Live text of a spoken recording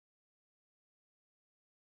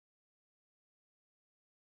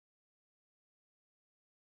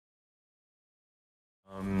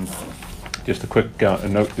Um, just a quick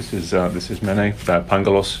note. This is Mene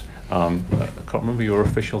Pangalos. I can't remember your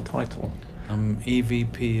official title. I'm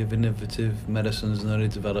EVP of Innovative Medicines and Early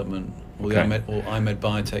Development, or the IMED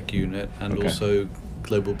Biotech Unit, and also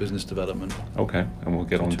Global Business Development. Okay, and we'll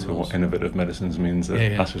get on to what innovative medicines means at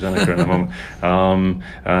AstraZeneca in a moment.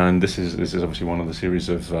 And this is obviously one of the series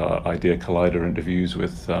of Idea Collider interviews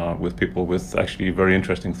with people with actually very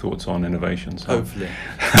interesting thoughts on innovation. So. Hopefully,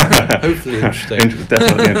 hopefully interesting.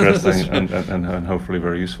 Definitely interesting, and hopefully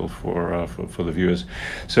very useful for the viewers.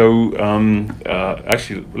 So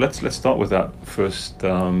actually, let's start with that first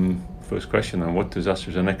question then. What does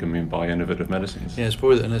AstraZeneca mean by innovative medicines? Yeah, it's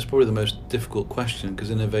probably the most difficult question,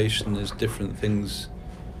 because innovation is different things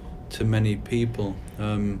to many people.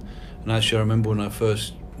 And actually, I remember when I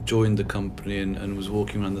first joined the company and was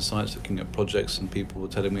walking around the sites looking at projects, and people were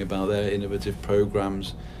telling me about their innovative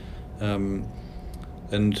programs. And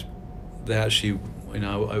they actually,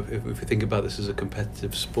 if we think about this as a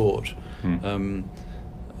competitive sport,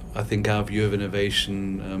 I think our view of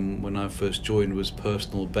innovation when I first joined was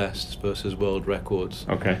personal bests versus world records.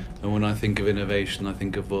 Okay. And when I think of innovation, I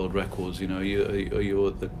think of world records. You're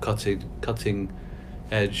at the cutting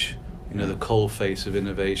edge, the coal face of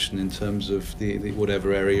innovation in terms of the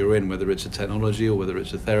whatever area you're in, whether it's a technology or whether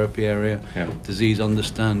it's a therapy area. Disease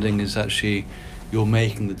understanding is actually you're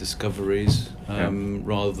making the discoveries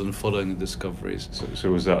rather than following the discoveries.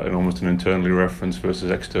 So was that almost an internally referenced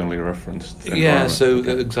versus externally referenced? Yeah, so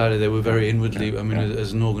exactly. They were very inwardly,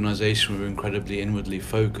 as an organisation, we were incredibly inwardly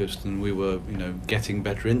focused, and we were, getting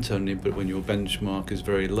better internally, but when your benchmark is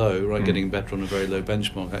very low, right, getting better on a very low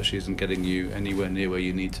benchmark actually isn't getting you anywhere near where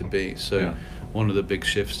you need to be. So one of the big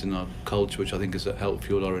shifts in our culture, which I think has helped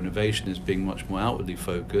fuel our innovation, is being much more outwardly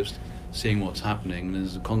focused, seeing what's happening, and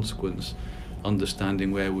as a consequence,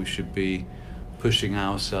 understanding where we should be pushing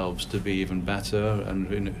ourselves to be even better, and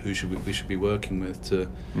who we should be working with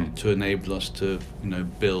to enable us to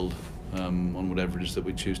build on whatever it is that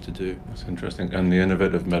we choose to do. That's interesting. And the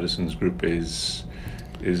Innovative Medicines Group is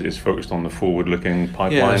focused on the forward-looking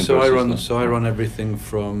pipeline. Yeah, so I run everything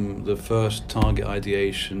from the first target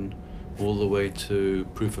ideation all the way to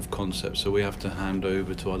proof of concept. So we have to hand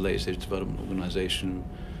over to our late stage development organisation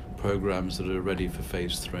programs that are ready for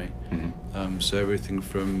phase 3. So everything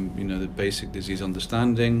from the basic disease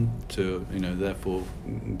understanding to therefore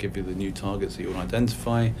give you the new targets that you want to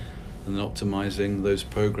identify, and then optimizing those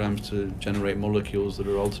programs to generate molecules that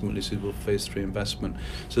are ultimately suitable for phase 3 investment.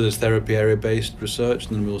 So there's therapy area based research,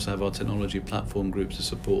 and then we also have our technology platform groups to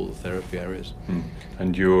support the therapy areas.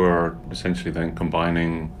 And you're essentially then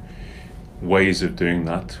combining ways of doing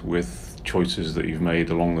that with choices that you've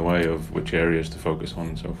made along the way of which areas to focus on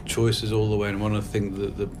and so forth. Choices all the way, and one of the things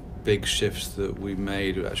that the big shifts that we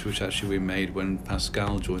made, which we made when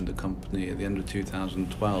Pascal joined the company at the end of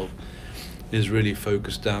 2012, is really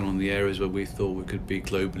focused down on the areas where we thought we could be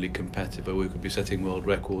globally competitive, where we could be setting world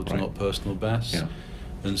records, not personal bests.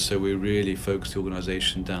 And so we really focused the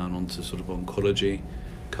organisation down onto sort of oncology,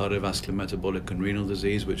 cardiovascular, metabolic and renal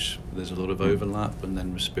disease, which there's a lot of overlap, and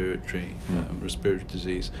then respiratory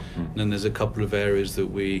disease. And then there's a couple of areas that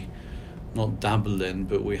we not dabble in,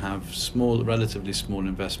 but we have relatively small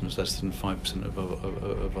investments, less than 5%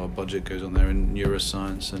 of our budget goes on there, in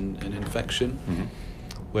neuroscience and infection,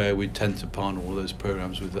 where we tend to partner all those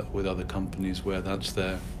programs with other companies where that's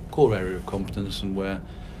their core area of competence and where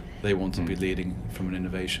they want to be leading from an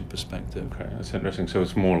innovation perspective. Okay, that's interesting. So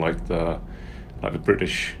it's more like the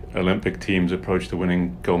British Olympic team's approach to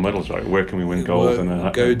winning gold medals, right? Where can we win gold?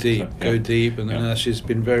 Go deep, and actually it's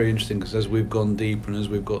been very interesting, because as we've gone deeper and as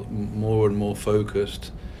we've got more and more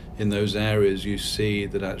focused in those areas, you see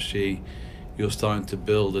that actually you're starting to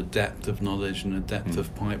build a depth of knowledge and a depth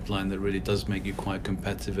of pipeline that really does make you quite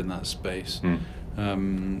competitive in that space.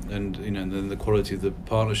 And then the quality of the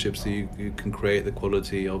partnerships that you can create, the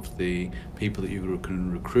quality of the people that you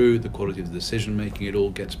can recruit, the quality of the decision making, it all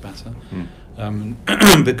gets better.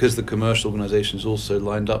 Because the commercial organisation is also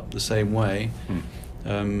lined up the same way.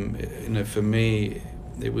 For me,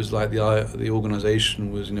 it was like the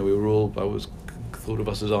organisation was, thought of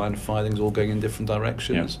us as iron filings, all going in different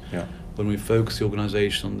directions. When we focused the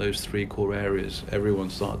organisation on those 3 core areas, everyone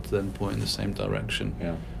started to then point in the same direction.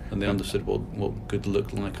 And they understood what good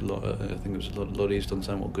looked like a lot. I think it was a lot easier to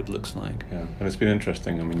understand what good looks like. Yeah, and it's been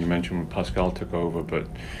interesting. I mean, you mentioned when Pascal took over, but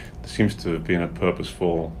there seems to have been a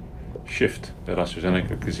purposeful shift at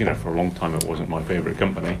AstraZeneca, because for a long time it wasn't my favourite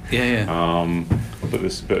company.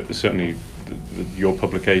 But certainly your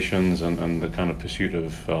publications and the kind of pursuit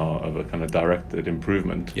of a kind of directed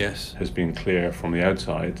improvement has been clear from the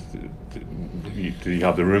outside. Do you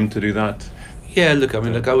have the room to do that? Yeah, look, I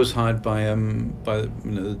mean, I was hired by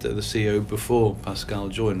the CEO before Pascal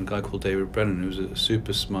joined, a guy called David Brennan, who was a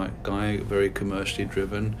super smart guy, very commercially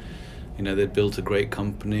driven. They'd built a great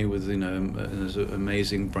company with an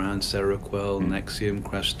amazing brand, Seroquel, Nexium,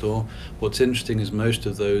 Crestor. What's interesting is most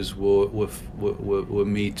of those were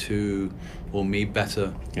Me Too or Me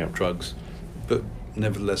Better drugs, but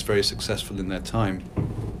nevertheless very successful in their time.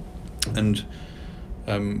 And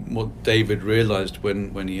what David realized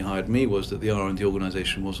when he hired me was that the R&D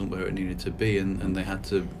organization wasn't where it needed to be, and they had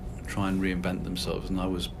to try and reinvent themselves, and I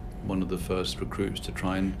was one of the first recruits to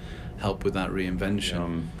try and help with that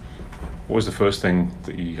reinvention. What was the first thing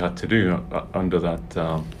that you had to do under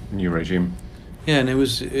that new regime? Yeah, and it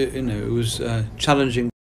was challenging.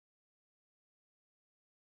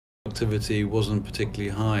 Activity wasn't particularly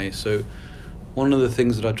high, so one of the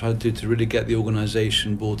things that I tried to do to really get the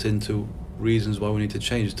organization bought into reasons why we need to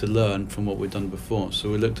change is to learn from what we've done before. So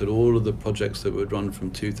we looked at all of the projects that we'd run from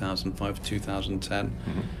 2005 to 2010.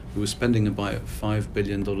 Mm-hmm. We were spending about $5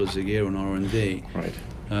 billion a year on R&D. Right.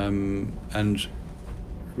 And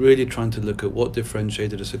really trying to look at what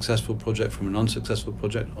differentiated a successful project from an unsuccessful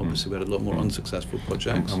project. Obviously, we had a lot more unsuccessful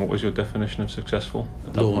projects. And what was your definition of successful?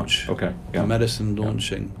 Launch. Okay. Yeah. Medicine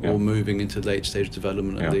launching or moving into late stage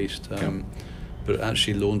development at least. But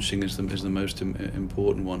actually launching is the most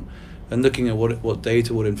important one. And looking at what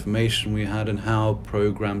data, what information we had, and how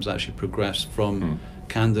programs actually progressed from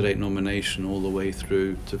candidate nomination all the way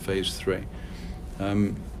through to phase 3.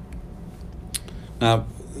 Now,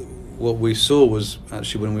 what we saw was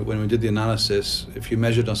actually when we did the analysis, if you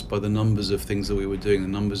measured us by the numbers of things that we were doing, the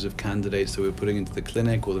numbers of candidates that we were putting into the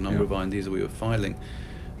clinic, or the number of INDs that we were filing,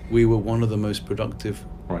 we were one of the most productive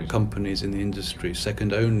companies in the industry,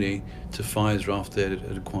 second only to Pfizer after they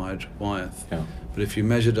had acquired Wyeth. Yeah. But if you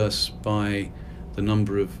measured us by the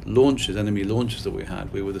number of launches, enemy launches that we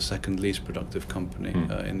had, we were the second least productive company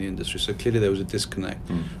in the industry. So clearly there was a disconnect.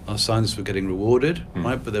 Our scientists were getting rewarded,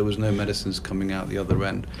 right, but there was no medicines coming out the other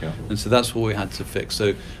end. Yeah. And so that's what we had to fix.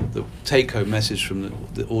 So the take-home message from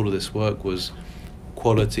all of this work was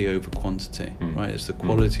quality over quantity, right? It's the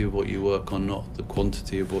quality of what you work on, not the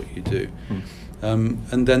quantity of what you do.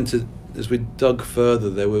 And then as we dug further,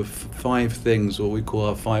 there were 5 things, what we call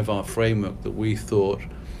our 5R framework, that we thought,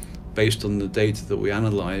 based on the data that we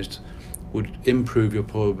analysed, would improve your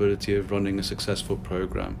probability of running a successful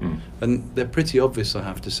program. And they're pretty obvious, I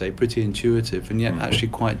have to say, pretty intuitive, and yet actually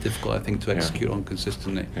quite difficult, I think, to execute on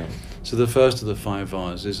consistently. So the first of the 5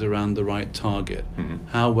 Rs is around the right target.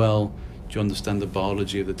 How well do you understand the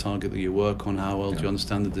biology of the target that you work on? How well do you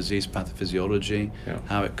understand the disease pathophysiology?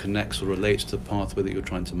 How it connects or relates to the pathway that you're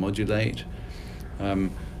trying to modulate?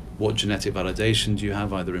 What genetic validation do you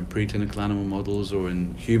have, either in preclinical animal models or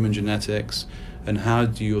in human genetics? And how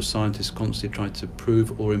do your scientists constantly try to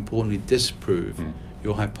prove, or importantly disprove,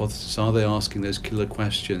 your hypothesis? Are they asking those killer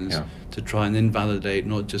questions to try and invalidate,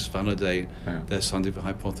 not just validate, their scientific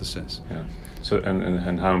hypothesis? So,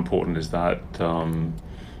 and how important is that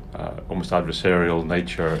almost adversarial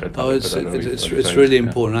nature? It's really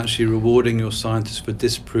important, actually rewarding your scientists for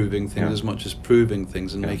disproving things as much as proving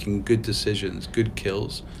things, and making good decisions, good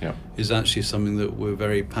kills, is actually something that we're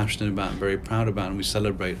very passionate about and very proud about, and we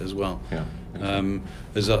celebrate as well.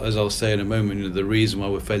 As I'll say in a moment, the reason why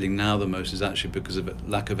we're failing now the most is actually because of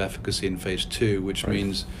lack of efficacy in phase 2, which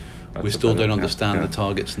means we still don't understand the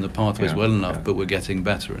targets and the pathways well enough, but we're getting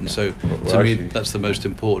better. And so, to me, that's the most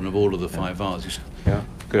important of all of the 5 Rs.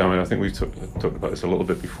 Good. I mean, I think we've talked about this a little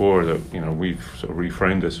bit before, that we've sort of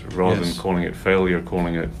reframed this, rather than calling it failure,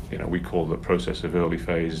 calling it, we call the process of early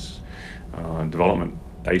phase development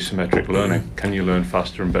asymmetric learning. Can you learn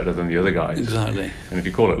faster and better than the other guys? Exactly. And if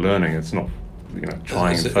you call it learning, it's not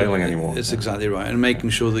trying and failing anymore. It's exactly right, and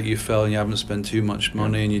making sure that you fail and you haven't spent too much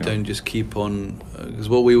money, and you don't just keep on. Because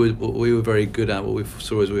what we were very good at, what we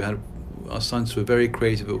saw is our scientists were very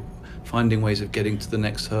creative at finding ways of getting to the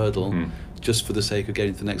next hurdle, just for the sake of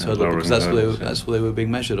getting to the next hurdle, because that's what they were being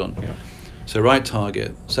measured on. So right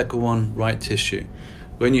target. Second one, right tissue.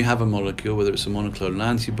 When you have a molecule, whether it's a monoclonal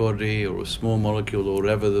antibody or a small molecule or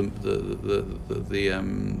whatever the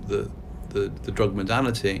drug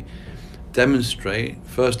modality, demonstrate,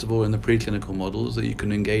 first of all, in the preclinical models, that you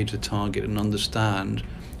can engage the target and understand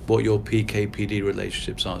what your PK/PD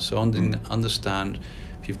relationships are. So understand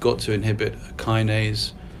if you've got to inhibit a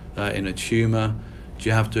kinase in a tumor, do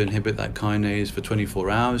you have to inhibit that kinase for 24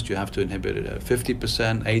 hours? Do you have to inhibit it at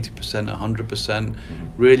 50%, 80%, 100%?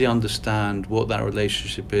 Really understand what that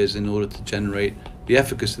relationship is in order to generate the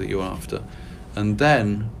efficacy that you're after. And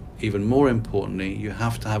then, even more importantly, you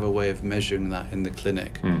have to have a way of measuring that in the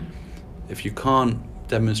clinic. If you can't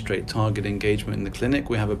demonstrate target engagement in the clinic,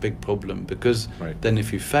 we have a big problem, because Right. then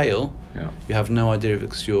if you fail, Yeah. you have no idea if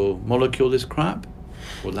it's your molecule is crap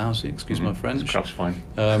or lousy, excuse my French, Crap's fine.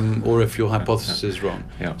 or if your hypothesis is wrong.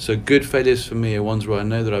 Yeah. So good failures for me are ones where I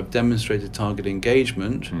know that I've demonstrated target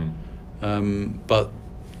engagement, but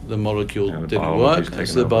the molecule didn't work,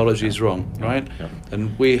 so the biology is wrong, right? Yeah. And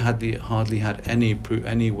we hardly had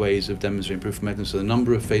any ways of demonstrating proof of mechanism. So the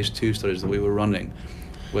number of phase 2 studies that we were running,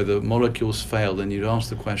 where the molecules failed, and you'd ask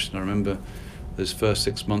the question, I remember those first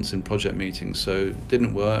 6 months in project meetings, so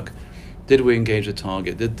didn't work. Did we engage the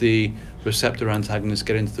target? Did the receptor antagonist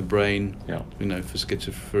get into the brain? Yeah. You know, for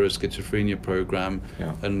a schizophrenia program,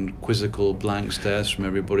 Yeah. and quizzical blank stares from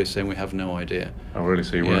everybody saying we have no idea. Oh, really?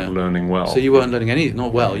 So you weren't learning well? So you weren't learning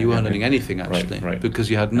you weren't learning anything actually, Right. because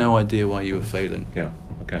you had no idea why you were failing. Yeah.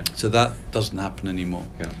 Okay. So that doesn't happen anymore.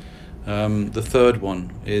 Yeah. The third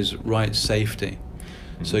one is right safety.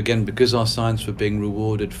 So again, because our science were being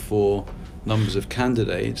rewarded for numbers of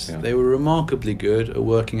candidates, they were remarkably good at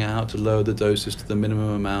working out to lower the doses to the minimum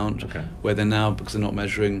amount, where they're now, because they're not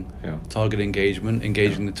measuring target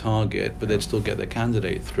engaging the target, but they'd still get their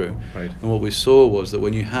candidate through. Right. And what we saw was that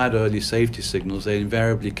when you had early safety signals, they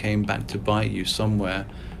invariably came back to bite you somewhere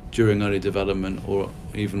during early development, or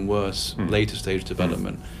even worse, later stage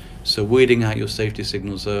development. So weeding out your safety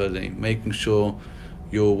signals early, making sure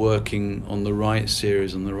you're working on the right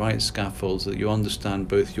series, on the right scaffolds, that you understand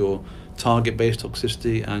both your target-based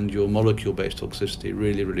toxicity and your molecule-based toxicity,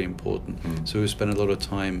 really, really important. So we spent a lot of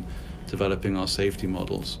time developing our safety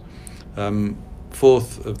models.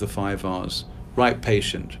 Fourth of the 5 R's, right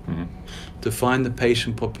patient. Define the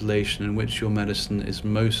patient population in which your medicine is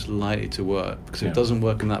most likely to work, because if it doesn't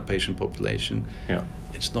work in that patient population,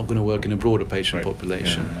 it's not going to work in a broader patient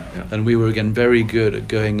population. And we were, again, very good at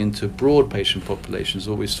going into broad patient populations.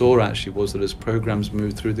 What we saw actually was that as programs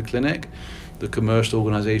moved through the clinic, the commercial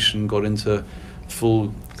organization got into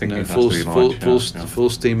full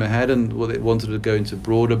steam ahead, and what it wanted to go into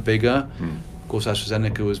broader, bigger. Of course,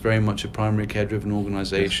 AstraZeneca was very much a primary care-driven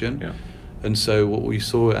organization. And so what we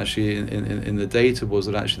saw actually in the data was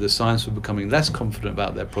that actually the science were becoming less confident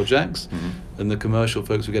about their projects, and the commercial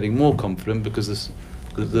folks were getting more confident, because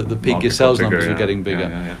the peak year sales numbers were getting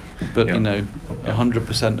bigger. But you know,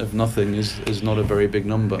 100% of nothing is not a very big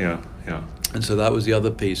number. And so that was the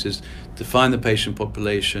other piece, is define the patient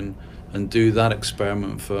population and do that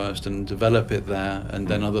experiment first and develop it there, and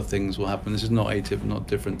then other things will happen. This is not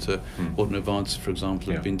different to what Novartis, for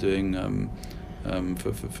example, have been doing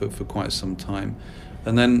for quite some time.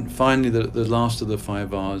 And then finally, the last of the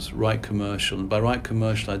 5 R's, right commercial. And by right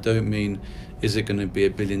commercial, I don't mean, is it going to be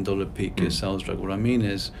 $1 billion peak year sales drug? What I mean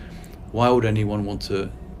is, why would anyone want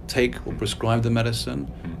to take or prescribe the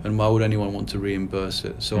medicine, and why would anyone want to reimburse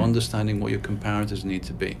it? So understanding what your comparators need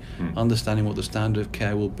to be, understanding what the standard of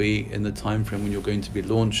care will be in the time frame when you're going to be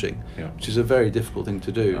launching, which is a very difficult thing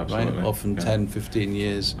to do, right? Often 10, 15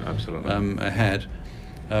 years ahead.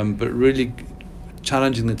 But really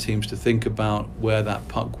challenging the teams to think about where that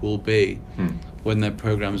puck will be when their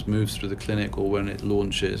programs moves through the clinic or when it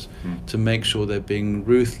launches, to make sure they're being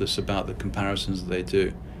ruthless about the comparisons that they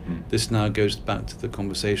do. This now goes back to the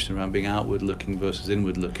conversation around being outward looking versus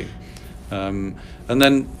inward looking. And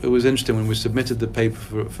then it was interesting when we submitted the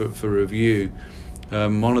paper for review,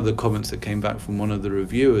 one of the comments that came back from one of the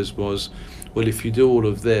reviewers was, well, if you do all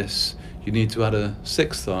of this, you need to add a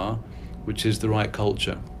 6th R, which is the right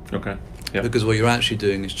culture. Okay. Because what you're actually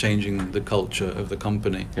doing is changing the culture of the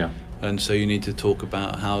company. And so you need to talk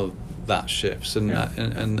about how that shifts. And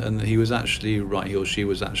and he was actually right, he or she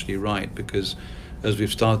was actually right, because as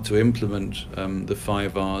we've started to implement the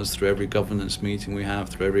 5 R's through every governance meeting we have,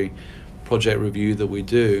 through every project review that we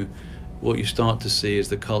do, what you start to see is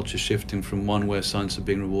the culture shifting from one where science are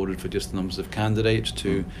being rewarded for just the numbers of candidates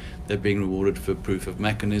to they're being rewarded for proof of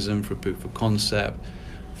mechanism, for proof of concept,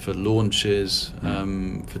 for launches,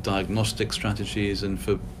 for diagnostic strategies, and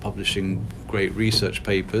for publishing great research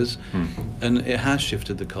papers. And it has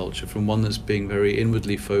shifted the culture from one that's being very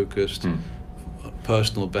inwardly focused,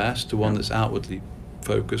 personal best, to one that's outwardly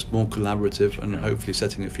focused, more collaborative, and hopefully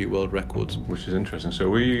setting a few world records. Which is interesting.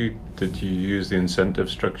 So did you use the incentive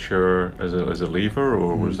structure as a lever,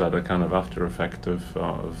 or was that a kind of after effect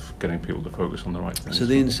of getting people to focus on the right things? So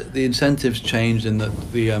the incentives changed in that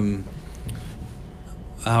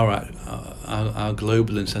our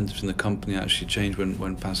global incentives in the company actually changed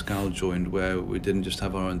when Pascal joined, where we didn't just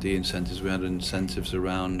have R&D incentives, we had incentives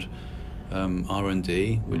around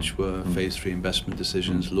R&D, which were phase 3 investment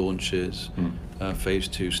decisions, launches, phase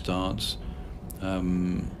 2 starts.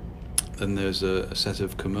 then there's a set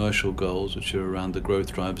of commercial goals which are around the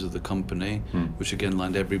growth drivers of the company, which again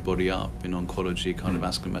lined everybody up in oncology,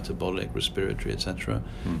 cardiovascular, metabolic, respiratory, etc.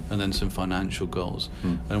 And then some financial goals.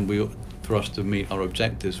 And for us to meet our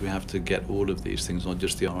objectives, we have to get all of these things, not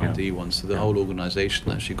just the R&D ones. So the whole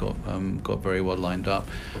organisation actually got very well lined up.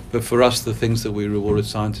 But for us, the things that we rewarded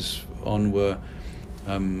scientists on were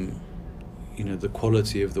the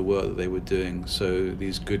quality of the work that they were doing. So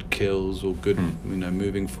these good kills or good,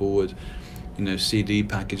 moving forward, CD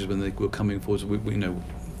packages when they were coming forward. We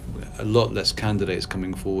a lot less candidates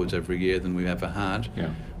coming forwards every year than we ever had.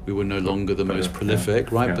 We were no longer the most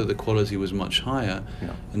prolific, right? But the quality was much higher,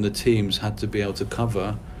 and the teams had to be able to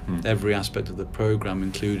cover every aspect of the program,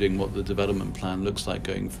 including what the development plan looks like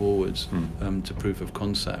going forwards to proof of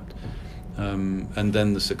concept. And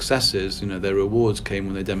then the successes, their rewards came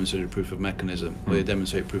when they demonstrated proof of mechanism, when they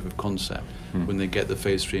demonstrate proof of concept, when they get the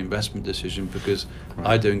phase 3 investment decision, because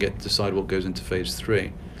I don't get to decide what goes into phase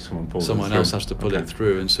 3. Someone else has to pull it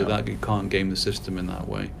through, and so that you can't game the system in that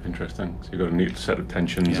way. Interesting. So you've got a neat set of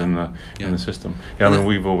tensions in the system. I mean,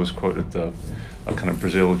 we've always quoted the kind of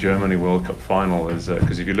Brazil-Germany World Cup final as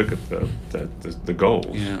because if you look at the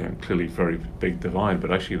goals, clearly very big divide,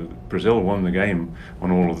 but actually Brazil won the game on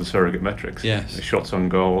all of the surrogate metrics. Shots on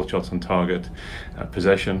goal, shots on target,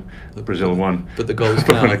 possession. Brazil won. But the goals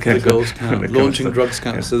count. The goals count. Launching drugs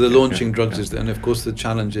count. So the launching drugs is, and of course the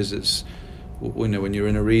challenge is it's, when you're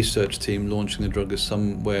in a research team, launching the drug is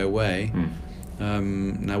somewhere away.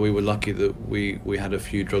 Now we were lucky that we had a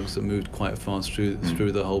few drugs that moved quite fast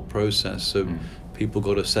through the whole process, so people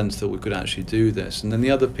got a sense that we could actually do this. And then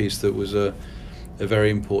the other piece that was a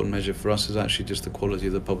very important measure for us is actually just the quality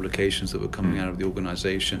of the publications that were coming out of the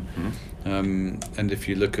organisation. And if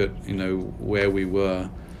you look at where we were,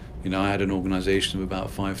 I had an organisation of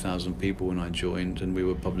about 5,000 people when I joined, and we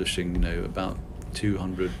were publishing about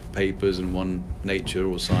 200 papers and one Nature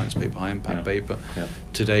or Science paper, high impact paper.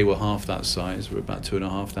 Today we're half that size. We're about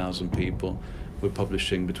 2,500 people. We're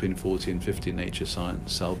publishing between 40 and 50 Nature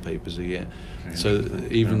Science Cell papers a year. So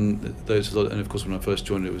even those, and of course when I first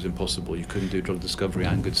joined it was impossible. You couldn't do drug discovery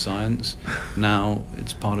and good science. Now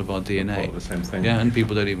it's part of our DNA. Part of the same thing. And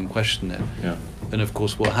people don't even question it. And of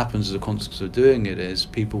course what happens as a consequence of doing it is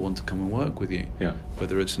people want to come and work with you.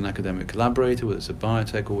 Whether it's an academic collaborator, whether it's a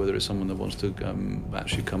biotech, or whether it's someone that wants to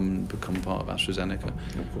actually come and become part of AstraZeneca.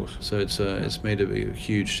 Of course. So it's made a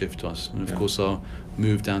huge shift to us. And of course our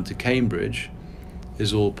move down to Cambridge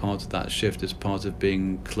is all part of that shift. It's part of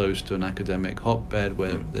being close to an academic hotbed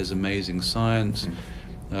where there's amazing science,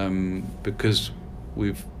 because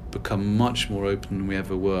we've become much more open than we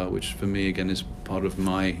ever were, which for me again is part of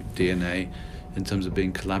my DNA in terms of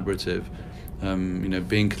being collaborative.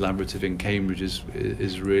 Being collaborative in Cambridge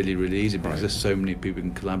is really, really easy because there's so many people you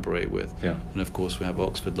can collaborate with. And of course we have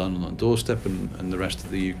Oxford, London on doorstep, and the rest of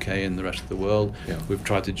the UK and the rest of the world. We've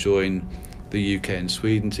tried to join the UK and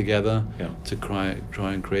Sweden together to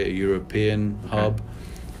try and create a European hub,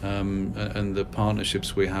 and the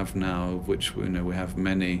partnerships we have now, of which we have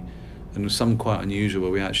many, and some quite unusual,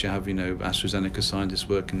 where we actually have AstraZeneca scientists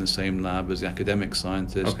work in the same lab as the academic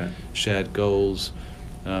scientists, shared goals,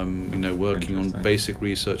 working on basic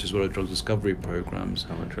research as well as drug discovery programs.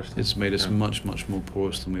 It's made us much more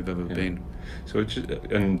porous than we've ever been. So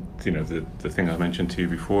the thing I mentioned to you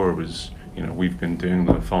before was we've been doing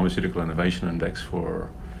the Pharmaceutical Innovation Index for,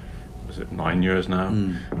 was it 9 years now?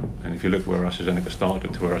 And if you look where AstraZeneca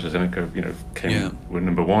started to where AstraZeneca came, we're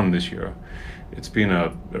number 1 this year. It's been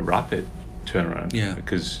a rapid turnaround,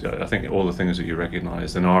 because I think all the things that you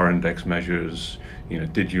recognise, and our index measures,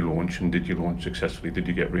 did you launch, and did you launch successfully, did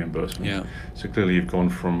you get reimbursement? So clearly you've gone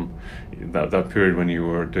from that period when you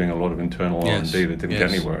were doing a lot of internal R&D that didn't get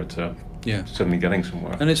anywhere to suddenly getting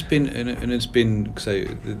somewhere. And it's been say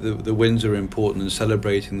the wins are important, and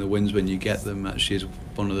celebrating the wins when you get them actually is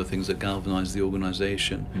one of the things that galvanise the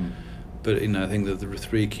organisation. But I think that there are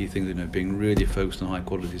 3 key things, being really focused on high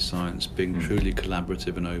quality science, being truly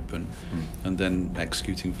collaborative and open, and then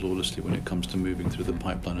executing flawlessly when it comes to moving through the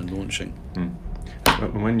pipeline and launching.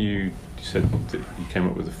 When you said that you came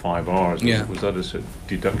up with the 5 R's, was that a sort of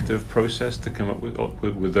deductive process to come up with? Or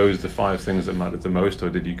were those the 5 things that mattered the most, or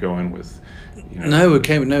did you go in with? No,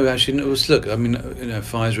 actually, it was. Look, I mean,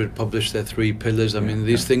 Pfizer had published their 3 pillars. I mean,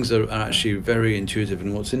 these things are actually very intuitive.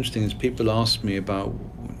 And what's interesting is people ask me about,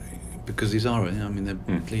 because these are, they're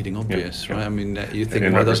bleeding obvious, right? I mean, you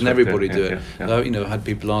think, why doesn't everybody do it? I had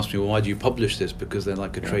people ask me, well, why do you publish this? Because they're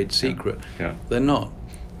like a trade secret. They're not.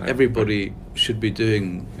 Everybody should be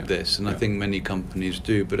doing this, and I think many companies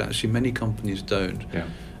do, but actually many companies don't.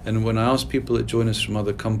 And when I ask people that join us from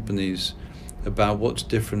other companies, about what's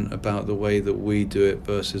different about the way that we do it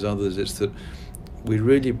versus others. It's that we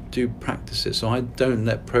really do practice it. So I don't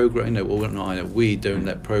let we don't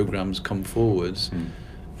let programs come forwards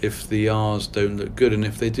if the R's don't look good. And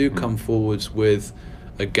if they do come forwards with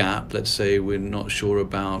a gap, let's say we're not sure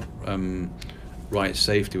about right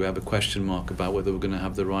safety, we have a question mark about whether we're going to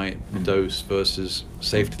have the right dose versus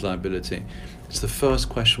safety liability, it's the first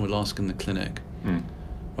question we'll ask in the clinic.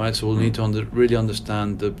 Right, so we'll need to really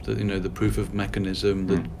understand the proof of mechanism,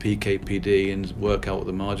 the PK/PD, and work out what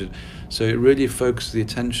the margin. So it really focuses the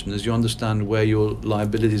attention as you understand where your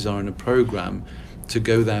liabilities are in a program, to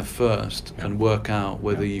go there first and work out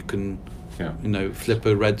whether you can, flip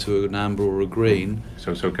a red to an amber or a green.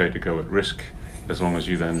 So it's okay to go at risk as long as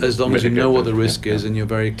you know what the risk is and you're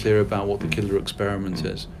very clear about what the killer experiment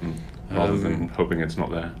is, rather than hoping it's not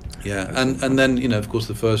there. Yeah, and then of course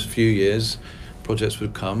the first few years, projects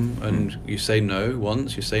would come and you say no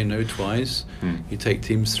once, you say no twice, you take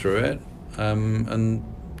teams through it, and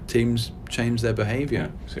teams change their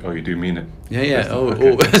behaviour. So, you do mean it.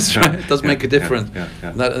 That's right. It does make a difference.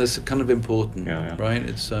 That's kind of important, right?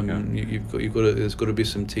 It's there's got to be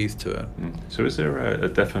some teeth to it. So is there a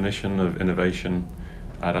definition of innovation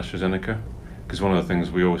at AstraZeneca? Because one of the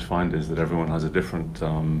things we always find is that everyone has a different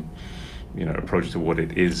approach to what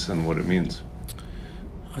it is and what it means.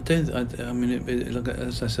 Look,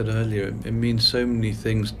 as I said earlier, it means so many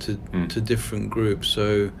things to different groups.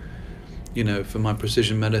 So, for my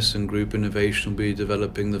precision medicine group, innovation will be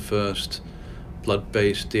developing the first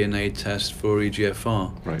blood-based DNA test for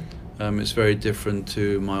EGFR. Right. It's very different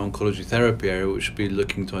to my oncology therapy area, which will be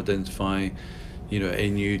looking to identify, a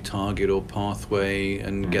new target or pathway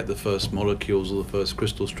and get the first molecules or the first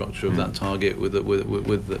crystal structure of that target with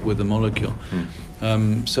the molecule.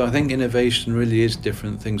 So I think innovation really is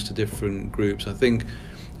different things to different groups. I think,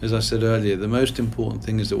 as I said earlier, the most important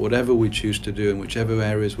thing is that whatever we choose to do in whichever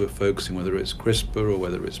areas we're focusing, whether it's CRISPR or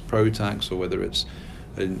whether it's PROTACs or whether it's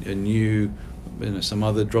a new some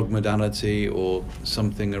other drug modality or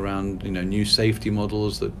something around new safety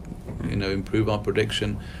models that improve our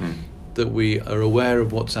prediction, that we are aware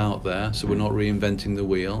of what's out there, so we're not reinventing the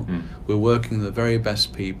wheel. We're working with the very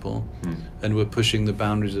best people, and we're pushing the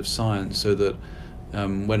boundaries of science so that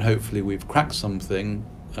when hopefully we've cracked something,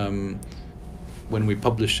 when we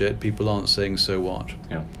publish it, people aren't saying, so what?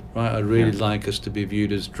 Right? I'd really like us to be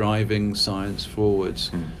viewed as driving science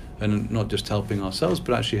forwards, and not just helping ourselves,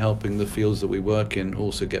 but actually helping the fields that we work in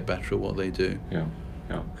also get better at what they do.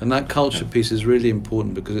 And that culture piece is really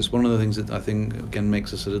important, because it's one of the things that I think again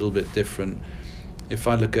makes us a little bit different. If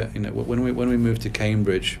I look at when we moved to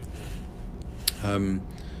Cambridge, our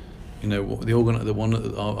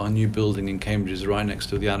new building in Cambridge is right next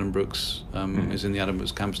to the Addenbrooke's, is in the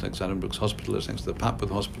Addenbrooke's campus next to Addenbrooke's Hospital. It's next to the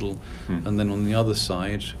Papworth Hospital, and then on the other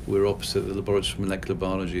side we're opposite the Laboratories for Molecular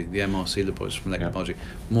Biology, the MRC Laboratories for Molecular Biology.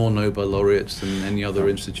 More Nobel laureates than any other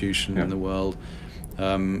institution in the world.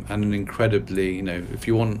 And an incredibly, if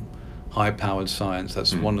you want high-powered science,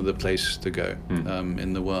 that's one of the places to go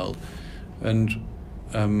in the world. And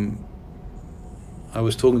I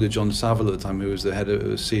was talking to John Saville at the time, who was the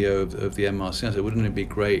CEO of the MRC. I said, wouldn't it be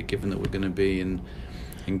great, given that we're going to be in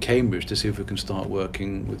Cambridge, to see if we can start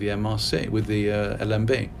working with the MRC, with the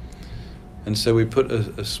LMB? And so we put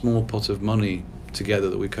a small pot of money together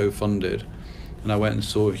that we co-funded. And I went and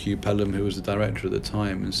saw Hugh Pelham, who was the director at the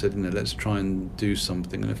time, and said, let's try and do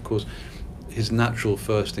something. And of course, his natural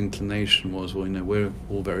first inclination was, well, we're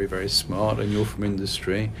all very, very smart, and you're from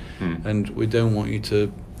industry, and we don't want you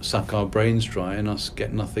to suck our brains dry and us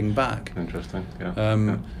get nothing back. Interesting,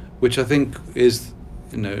 Which I think is,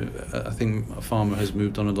 I think pharma has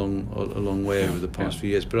moved on a long way over the past few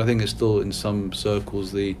years, but I think it's still in some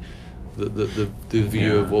circles the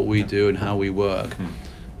view of what we do and how we work.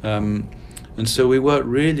 And so we worked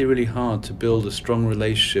really, really hard to build a strong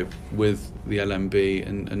relationship with the LMB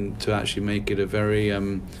and to actually make it a very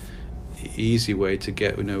easy way to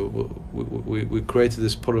get, we created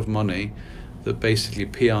this pot of money that basically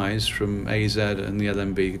PIs from AZ and the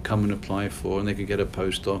LMB could come and apply for, and they could get a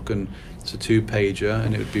postdoc, and it's a 2-pager,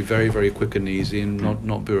 and it would be very, very quick and easy and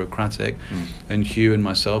not bureaucratic. And Hugh and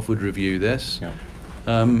myself would review this,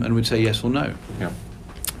 and we'd say yes or no.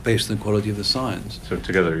 Based on the quality of the science. So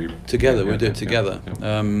together we do it together.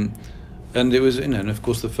 And it was, and of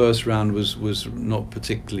course the first round was not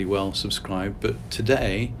particularly well subscribed, but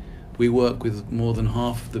today we work with more than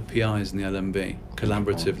half of the PIs in the LMB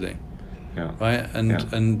collaboratively. Right?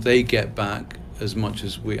 And they get back as much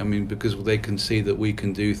as we, because they can see that we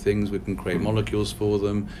can do things, we can create molecules for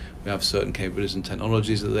them, we have certain capabilities and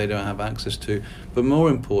technologies that they don't have access to. But more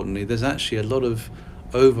importantly, there's actually a lot of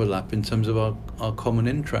overlap in terms of our common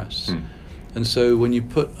interests. And so when you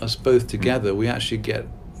put us both together, we actually get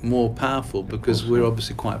more powerful, because we're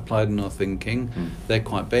obviously quite applied in our thinking. They're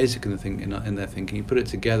quite basic in their thinking. You put it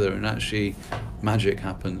together, and actually magic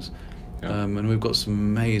happens. And we've got some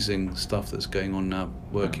amazing stuff that's going on now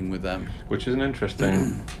working with them. Which is an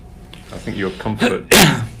interesting. I think your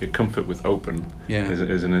comfort with open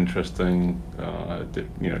is an interesting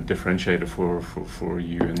differentiator for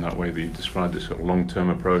you in that way that you described, this sort of long-term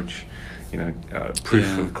approach,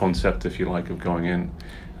 proof of concept, if you like, of going in.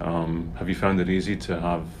 Have you found it easy to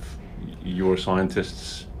have your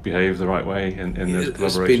scientists behave the right way in this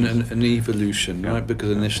collaboration? It's been an evolution, right?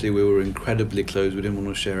 Because initially we were incredibly closed. We didn't want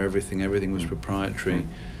to share everything. Everything was proprietary.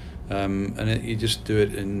 And you just do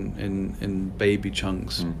it in baby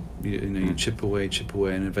chunks. You chip away,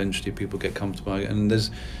 and eventually people get comfortable. And there's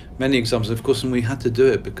many examples, of course, and we had to do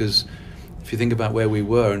it because if you think about where we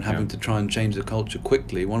were and having to try and change the culture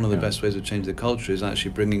quickly, one of the best ways to change the culture is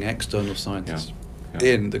actually bringing external scientists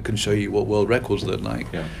in that can show you what world records look like.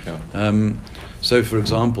 So, for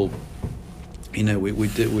example, we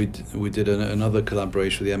did another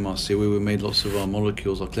collaboration with the MRC where we made lots of our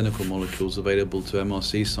molecules, our clinical molecules, available to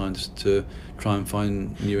MRC scientists to try and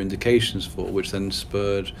find new indications for, which then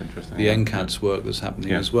spurred the NCAD's work that's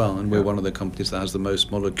happening as well. And we're one of the companies that has the most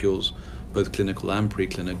molecules, both clinical and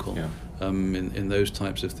preclinical, in those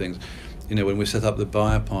types of things. When we set up the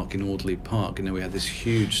biopark in Audley Park, we had this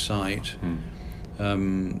huge site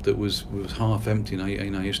that was half empty.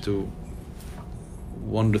 And I used to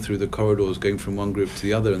wander through the corridors going from one group to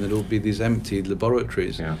the other, and there'd all be these empty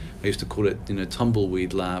laboratories. I used to call it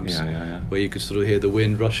tumbleweed labs, where you could sort of hear the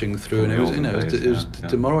wind rushing through, and it was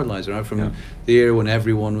demoralizing, right? From the era when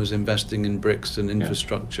everyone was investing in bricks and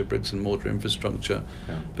infrastructure, bricks and mortar infrastructure,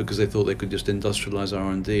 because they thought they could just industrialize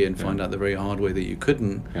R&D and find out the very hard way that you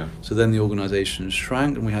couldn't. So then the organization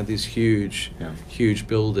shrank, and we had these huge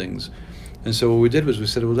buildings. And so what we did was we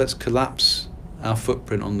said, well, let's collapse our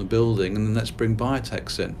footprint on the building, and then let's bring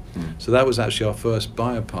biotechs in. So that was actually our first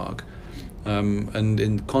biopark. And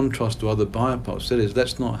in contrast to other bioparks,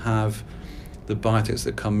 let's not have the biotechs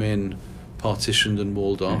that come in partitioned and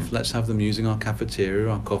walled off. Let's have them using our cafeteria,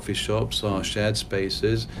 our coffee shops, our shared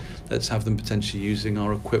spaces. Let's have them potentially using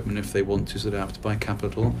our equipment if they want to, so they have to buy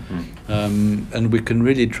capital. And we can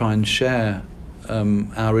really try and share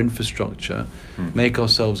our infrastructure, make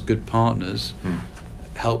ourselves good partners,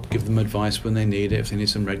 help give them advice when they need it, if they need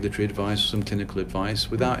some regulatory advice or some clinical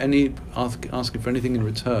advice, without any asking for anything in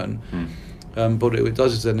return. But what it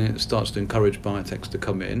does is then it starts to encourage biotechs to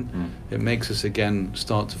come in. It makes us again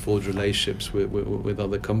start to forge relationships with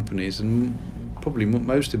other companies, and probably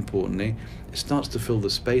most importantly, it starts to fill the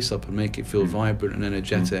space up and make it feel vibrant and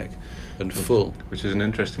energetic and full. Which is an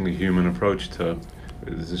interestingly human approach to.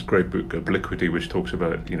 There's this great book, Obliquity, which talks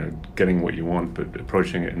about getting what you want, but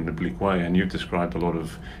approaching it in an oblique way. And you've described a lot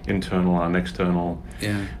of internal and external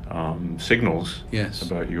signals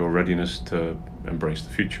about your readiness to embrace the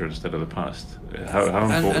future instead of the past. How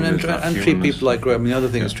important is that? And treat people like grown. The other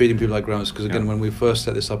thing is treating people like grown-ups, because again, when we first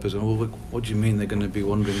set this up, is what do you mean they're going to be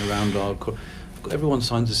wandering around our? Everyone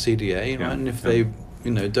signs a CDA, right? And if they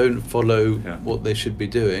don't follow what they should be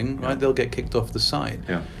doing, right, they'll get kicked off the site.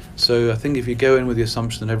 So I think if you go in with the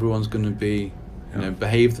assumption that everyone's going to be,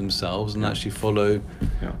 behave themselves and actually follow,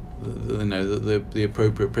 the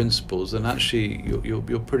appropriate principles, then actually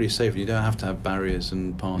you're pretty safe. You don't have to have barriers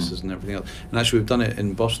and passes and everything else. And actually, we've done it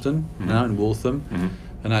in Boston now, in Waltham,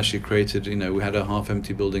 and actually created. We had a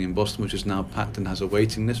half-empty building in Boston, which is now packed and has a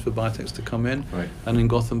waiting list for biotechs to come in, and in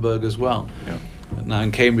Gothenburg as well. Now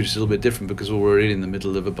in Cambridge it's a little bit different because we're already in the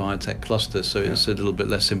middle of a biotech cluster, so it's a little bit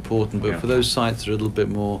less important. But for those sites that are a little bit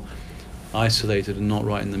more isolated and not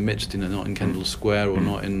right in the midst, not in Kendall Square or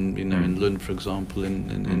not in in Lund, for example,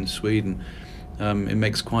 in Sweden, it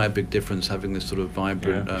makes quite a big difference having this sort of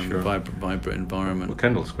vibrant environment. Well,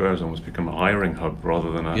 Kendall Square has almost become a hiring hub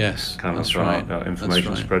rather than a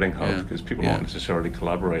information spreading hub, because people aren't necessarily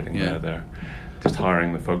collaborating there. Just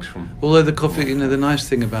hiring the folks from. Although the coffee, the nice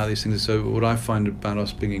thing about these things is, so what I find about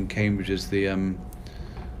us being in Cambridge is the,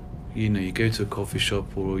 you go to a coffee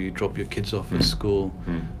shop or you drop your kids off at school,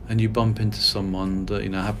 and you bump into someone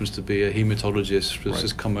that happens to be a hematologist that's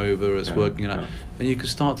just come over, that's working out, and you can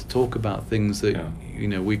start to talk about things that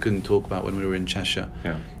we couldn't talk about when we were in Cheshire,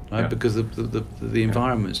 right? Because the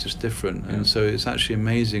environment's just different, and so it's actually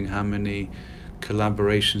amazing how many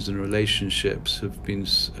collaborations and relationships have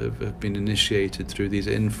been initiated through these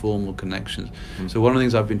informal connections. So one of the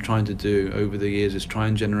things I've been trying to do over the years is try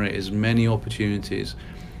and generate as many opportunities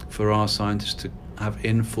for our scientists to have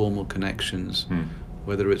informal connections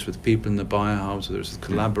whether it's with people in the biohubs, whether it's with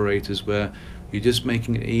collaborators, where you're just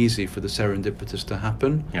making it easy for the serendipitous to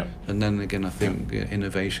happen. Yeah. And then again, I think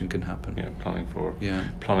innovation can happen. Yeah, planning for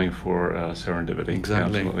serendipity.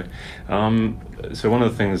 Exactly. Yeah, absolutely. So one of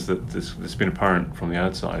the things that's been apparent from the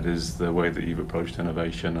outside is the way that you've approached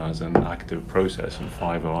innovation as an active process, and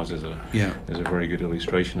 5 Rs is a very good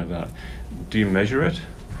illustration of that. Do you measure it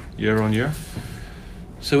year on year?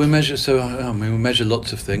 So we measure. We measure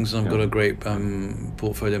lots of things, and I've got a great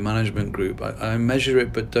portfolio management group. I measure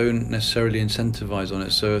it, but don't necessarily incentivize on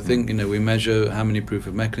it. So I think we measure how many proof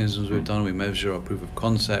of mechanisms we've done. We measure our proof of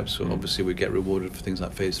concepts. So obviously, we get rewarded for things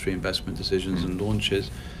like phase 3 investment decisions and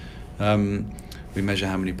launches. We measure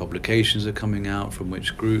how many publications are coming out from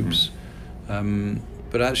which groups.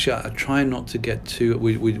 But actually, I try not to get too.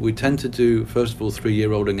 We tend to do, first of all, 3-year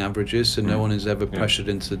rolling averages, so no one is ever pressured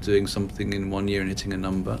into doing something in 1 year and hitting a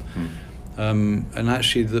number. And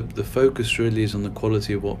actually, the focus really is on the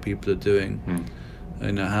quality of what people are doing.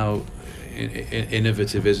 How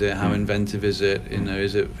innovative is it? How inventive is it?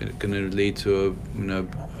 Is it going to lead to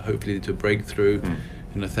hopefully lead to a breakthrough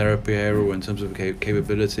in a therapy area or in terms of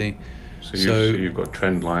capability? So you've got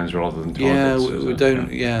trend lines rather than targets. Yeah, we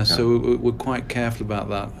don't. So we're quite careful about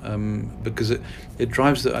that because it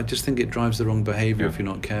drives. I just think it drives the wrong behaviour if you're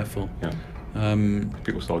not careful. Yeah.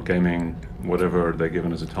 People start gaming whatever they're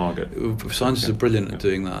given as a target. Scientists are brilliant at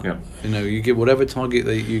doing that. Yeah. You give whatever target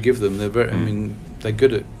you give them. They're very. They're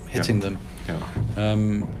good at hitting them. Yeah.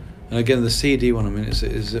 And again, the CD one.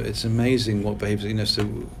 It's amazing what behaves. So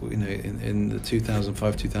in the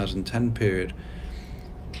 2005-2010 period,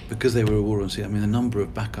 because they were all on CD, the number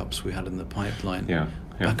of backups we had in the pipeline.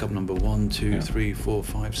 Backup number 1, 2, 3, 4,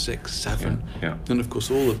 5, 6, 7. And of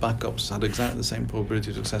course, all the backups had exactly the same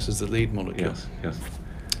probability of success as the lead molecule. Yes.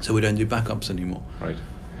 So we don't do backups anymore. Right.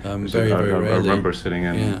 Very rarely. I remember sitting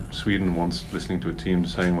in Sweden once, listening to a team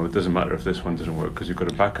saying, "Well, it doesn't matter if this one doesn't work because you've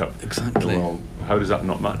got a backup." Exactly. Well, how does that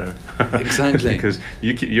not matter? Exactly. Because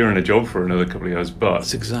you're in a job for another couple of years, but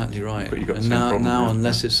that's exactly right. But you got and now,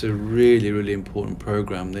 unless it's a really, really important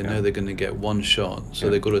program, they know they're going to get one shot. So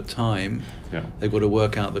they've got a time. They've got to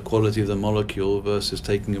work out the quality of the molecule versus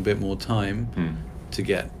taking a bit more time to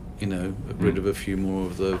get rid of a few more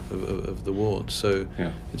of the wards. So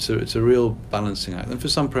it's a real balancing act. And for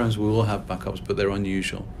some programs we will have backups, but they're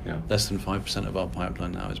unusual. Less than 5% of our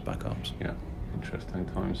pipeline now is backups. Interesting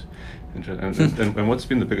times. And what's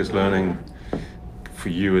been the biggest learning for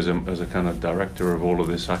you as a kind of director of all of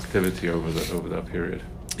this activity over that period?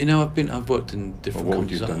 I've worked in different what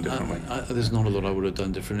companies. Would you have done differently? There's not a lot I would have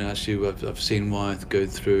done differently. Actually, I've seen Wyeth go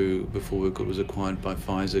through, before it was acquired by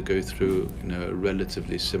Pfizer, go through a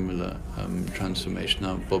relatively similar transformation.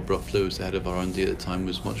 Now, Bob Ruffler, was the head of R&D at the time,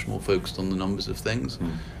 was much more focused on the numbers of things.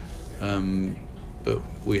 But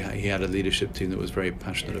he had a leadership team that was very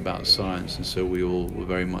passionate about science, and so we all were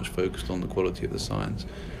very much focused on the quality of the science.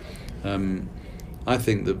 I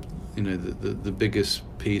think that the biggest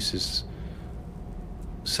piece is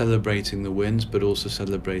celebrating the wins, but also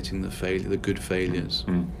celebrating the good failures,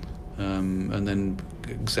 and then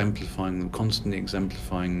constantly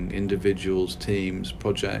exemplifying individuals, teams,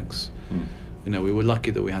 projects. We were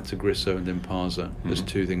lucky that we had Tagrisso and Lynparza. There's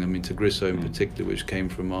two things. Tagrisso in particular, which came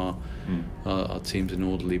from our teams in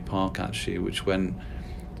Alderley Park, actually, which went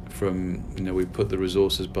from we put the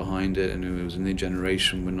resources behind it, and it was a new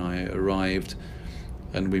generation when I arrived.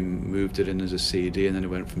 And we moved it in as a CD, and then it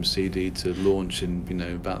went from CD to launch in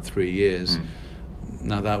about 3 years.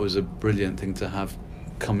 Now that was a brilliant thing to have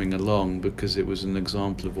coming along, because it was an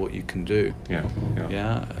example of what you can do. You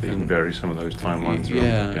can vary some of those timelines.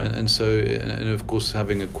 And so of course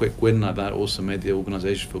having a quick win like that also made the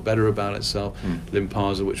organisation feel better about itself.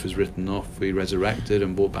 Lynparza, which was written off, we resurrected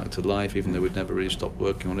and brought back to life, even though we'd never really stopped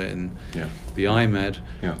working on it in the IMED.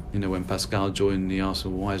 When Pascal joined, he asked,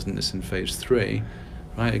 well, why isn't this in phase 3?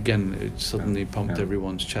 Right, again, it suddenly pumped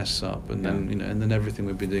everyone's chests up, and then and then everything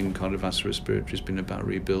we've been doing in cardiovascular respiratory has been about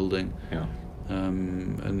rebuilding.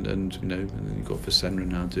 And you've got Fasenra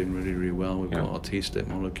now doing really, really well. We've got our T-slip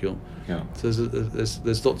molecule. So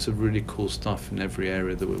there's lots of really cool stuff in every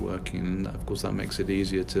area that we're working in, and of course that makes it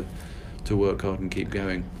easier to work hard and keep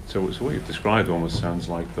going. So what you've described almost sounds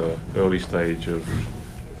like the early stage of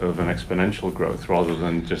an exponential growth, rather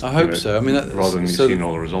than just. I hope so. Rather than you've seen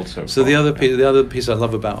all the results so far. So the other piece I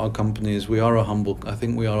love about our company is we are a humble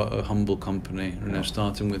company.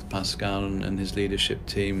 Starting with Pascal and his leadership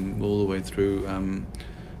team, all the way through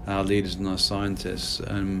our leaders and our scientists,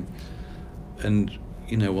 and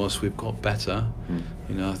whilst we've got better,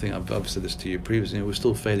 I think I've said this to you previously. We're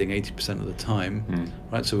still failing 80% of the time,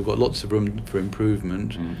 right? So we've got lots of room for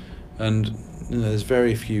improvement. And there's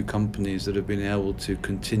very few companies that have been able to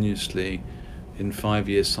continuously, in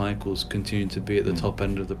 5-year cycles, continue to be at the top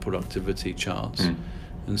end of the productivity charts.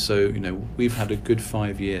 And so, we've had a good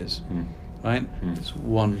 5 years, right? It's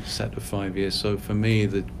one set of 5 years. So for me,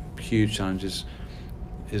 the huge challenge is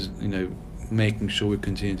making sure we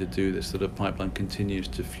continue to do this, that the pipeline continues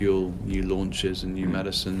to fuel new launches and new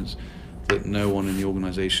medicines, that no one in the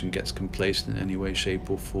organization gets complacent in any way, shape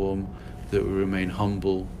or form, that we remain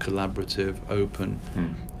humble, collaborative, open,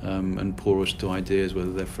 and porous to ideas,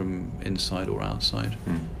 whether they're from inside or outside.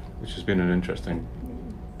 Which has been an interesting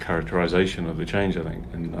characterization of the change, I think.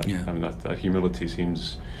 And I mean, that humility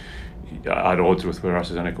seems at odds with where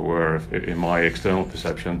AstraZeneca were, in my external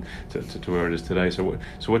perception, to where it is today. So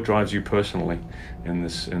what drives you personally in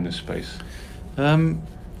this space?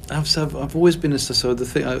 I've always been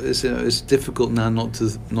it's difficult now not to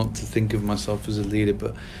think of myself as a leader,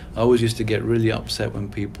 but I always used to get really upset when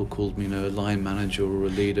people called me a line manager or a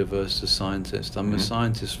leader versus a scientist. I'm a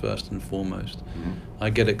scientist first and foremost. I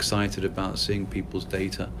get excited about seeing people's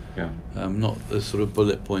data, not the sort of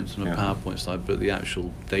bullet points on a PowerPoint slide, but the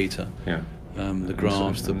actual data. The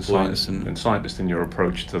graphs, the points, and scientists in your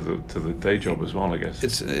approach to the day job as well, I guess.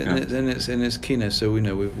 It's keenness. So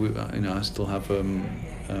I still have a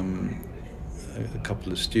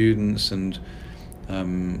couple of students, and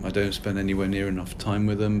I don't spend anywhere near enough time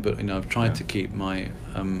with them. But I've tried to keep my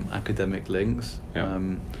academic links.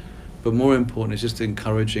 But more important is just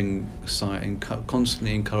encouraging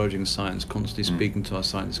constantly encouraging science, constantly speaking to our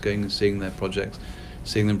scientists, going and seeing their projects,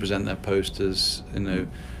 seeing them present their posters.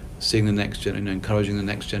 Seeing the next encouraging the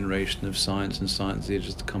next generation of science and science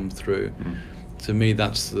leaders to come through. To me,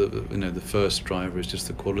 that's the first driver, is just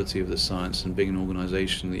the quality of the science and being an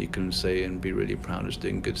organisation that you can say and be really proud is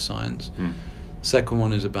doing good science. Second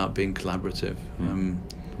one is about being collaborative.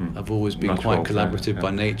 I've always been quite collaborative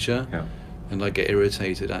by nature, and I get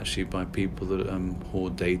irritated actually by people that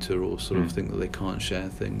hoard data or sort of think that they can't share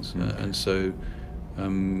things, and so.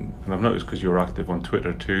 And I've noticed, because you're active on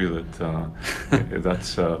Twitter too, that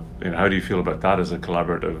that's how do you feel about that as a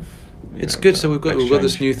collaborative? It's good. So we've got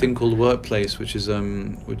this new thing called Workplace, which is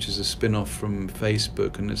a spin-off from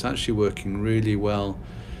Facebook, and it's actually working really well.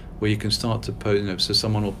 Where you can start to post, so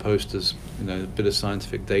someone will post us, a bit of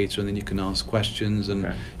scientific data, and then you can ask questions,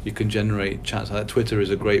 and you can generate chats. Twitter is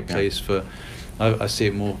a great place for. I see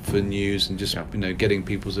it more for news and just getting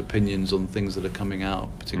people's opinions on things that are coming out,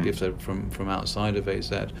 particularly if they're from outside of AZ.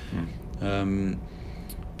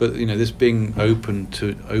 But this being open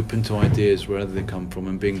to ideas wherever they come from,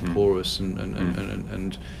 and being porous,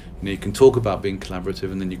 and you can talk about being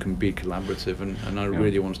collaborative, and then you can be collaborative, and I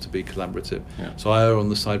really want us to be collaborative. So I err on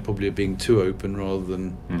the side probably of being too open rather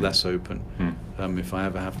than less open. If I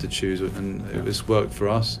ever have to choose, and it's worked for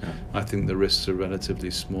us, I think the risks are relatively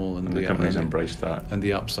small, and the companies embrace that, and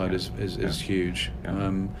the upside is huge.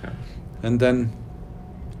 And then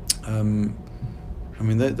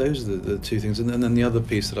those are the two things, and then the other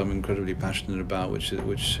piece that I'm incredibly passionate about, which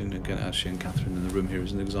again, actually, and Catherine in the room here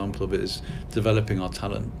is an example of it, is developing our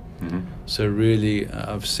talent. So really,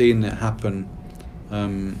 I've seen it happen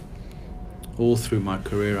all through my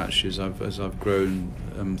career, actually, as I've grown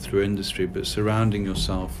through industry. But surrounding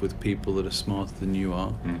yourself with people that are smarter than you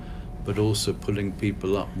are, but also pulling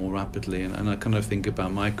people up more rapidly. And I kind of think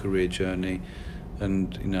about my career journey,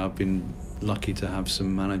 and I've been lucky to have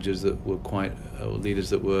some managers that were or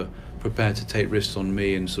leaders that were prepared to take risks on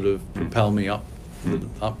me and sort of propel me up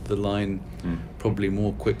the line, probably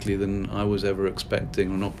more quickly than I was ever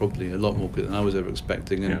expecting, or not probably, a lot more quickly than I was ever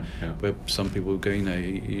expecting, and where some people go, are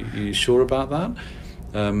you sure about that?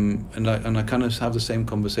 And I kind of have the same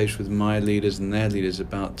conversation with my leaders and their leaders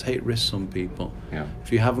about take risks on people.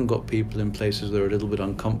 If you haven't got people in places that are a little bit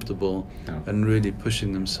uncomfortable and really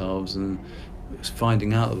pushing themselves and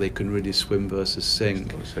finding out that they can really swim versus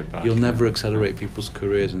sink, you'll never accelerate people's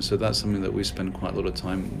careers. And so that's something that we spend quite a lot of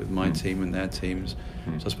time with my team and their teams.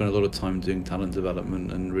 So I spend a lot of time doing talent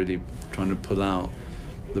development and really trying to pull out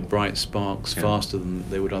the bright sparks faster than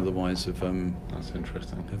they would otherwise have. That's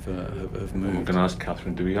interesting. Have moved. I'm going to ask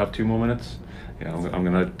Catherine, do we have 2 more minutes? Yeah, I'm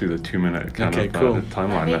going to do the 2 minute kind of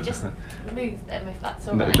timeline. Let me just move them if that's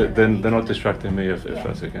all right. Then they're not distracting me if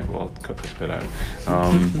that's okay. Well, I'll cut this bit out. No,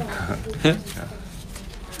 we can't.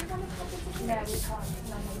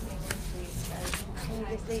 Can you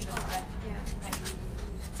just leave it there?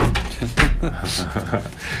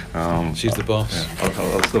 She's the boss.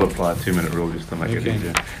 I'll still apply a 2 minute rule just to make it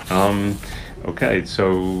easier. Okay,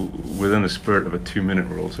 so within the spirit of a 2 minute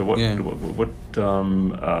rule, so what you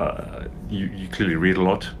clearly read a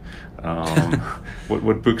lot.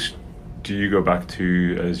 What books do you go back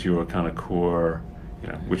to as your kind of core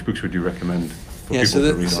which books would you recommend for Yeah, people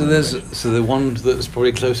to read on innovation? the one that's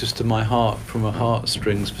probably closest to my heart from a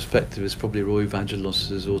heartstrings perspective is probably Roy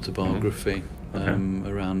Vagelos' autobiography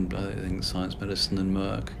around, I think, science, medicine, and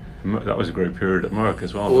Merck. That was a great period at Merck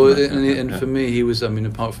as well. Well, and for me, he was. I mean,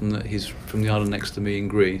 apart from that, he's from the island next to me in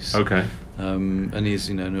Greece. Okay. And he's,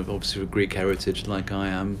 obviously of Greek heritage, like I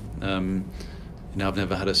am. I've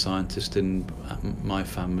never had a scientist in my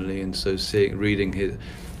family, and so reading his.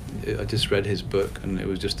 I just read his book, and it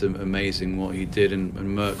was just amazing what he did. And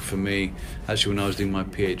Merck, for me, actually, when I was doing my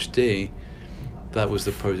PhD, that was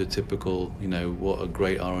the prototypical, what a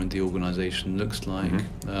great R&D organisation looks like.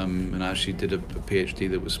 And I actually did a PhD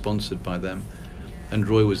that was sponsored by them. And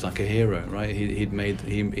Roy was like a hero, right? He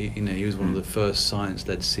was one of the first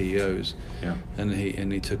science-led CEOs. Yeah. And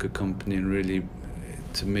he took a company and really,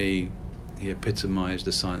 to me, he epitomised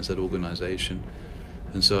the science-led organisation.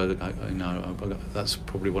 And so that's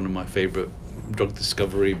probably one of my favourite drug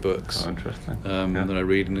discovery books. Oh, interesting. That I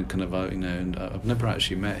read, and kind of and I've never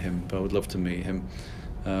actually met him, but I would love to meet him.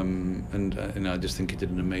 I just think he did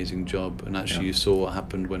an amazing job. And actually, you saw what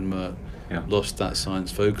happened when Merck lost that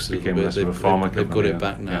science focus a little bit. They've got it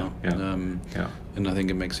back now. And I think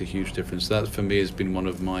it makes a huge difference. That, for me, has been one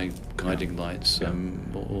of my guiding lights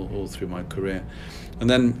all through my career. And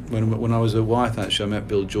then when I was at Wyeth, actually, I met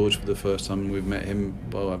Bill George for the first time, and we've met him.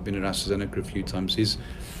 Well, I've been at AstraZeneca a few times. He's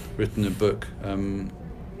written a book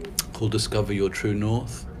called Discover Your True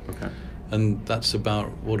North. Okay. And that's about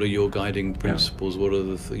what are your guiding principles, what are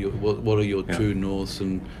what are your true norths,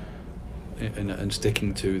 and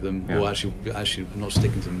sticking to them, or actually not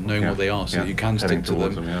sticking to them, knowing what they are, so that you can stick to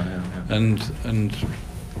them. And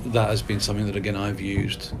that has been something that, again, I've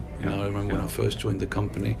used. I remember when I first joined the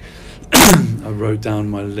company, I wrote down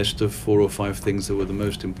my list of 4 or 5 things that were the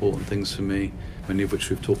most important things for me, many of which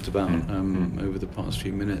we've talked about over the past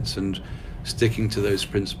few minutes, and sticking to those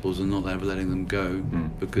principles and not ever letting them go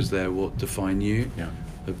because they're what define you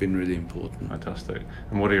have been really important. Fantastic.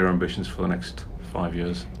 And what are your ambitions for the next 5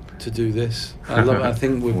 years? To do this. I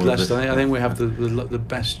think we're blessed. I think we have the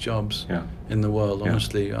best jobs in the world,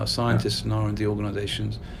 honestly. Our scientists and R&D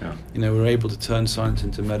organisations, we're able to turn science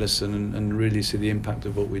into medicine and really see the impact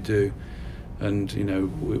of what we do. And,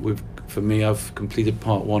 for me, I've completed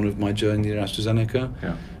part 1 of my journey at AstraZeneca.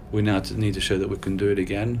 Yeah. We now need to show that we can do it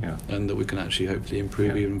again, and that we can actually hopefully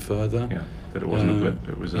improve even further. Yeah, that it wasn't a blip,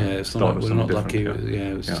 it was a it's not, we're not lucky.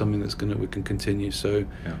 It's Yeah. something that's we can continue. So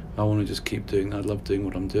I want to just keep doing that. I love doing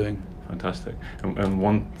what I'm doing. Fantastic. And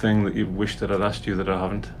one thing that you wish that I'd asked you that I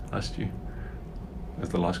haven't asked you as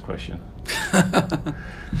the last question.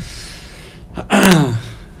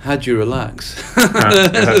 How'd you relax?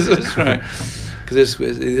 That's right. Because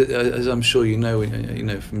as I'm sure you know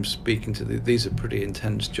from speaking to these are pretty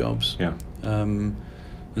intense jobs. Yeah. And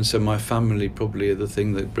so my family probably are the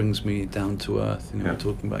thing that brings me down to earth. We're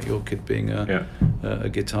talking about your kid being a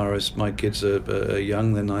guitarist. My kids are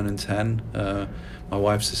young; they're 9 and 10. My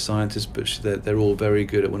wife's a scientist, but they're all very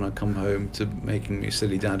good at when I come home to making me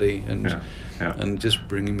silly daddy and just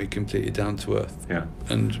bringing me completely down to earth. Yeah.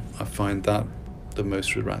 And I find that the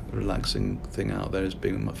most relaxing thing out there is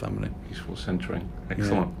being with my family. Peaceful, centering.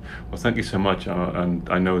 Excellent. Well, thank you so much. And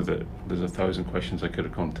I know that there's 1,000 questions I could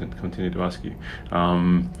have continued to ask you.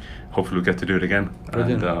 Hopefully we'll get to do it again.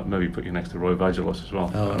 Brilliant. And maybe put you next to Roy Vagelos as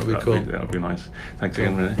well. Oh, that'd be cool. That'd be nice. Thanks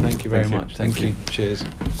again, Renee. Thank you very much. Thank you. Cheers.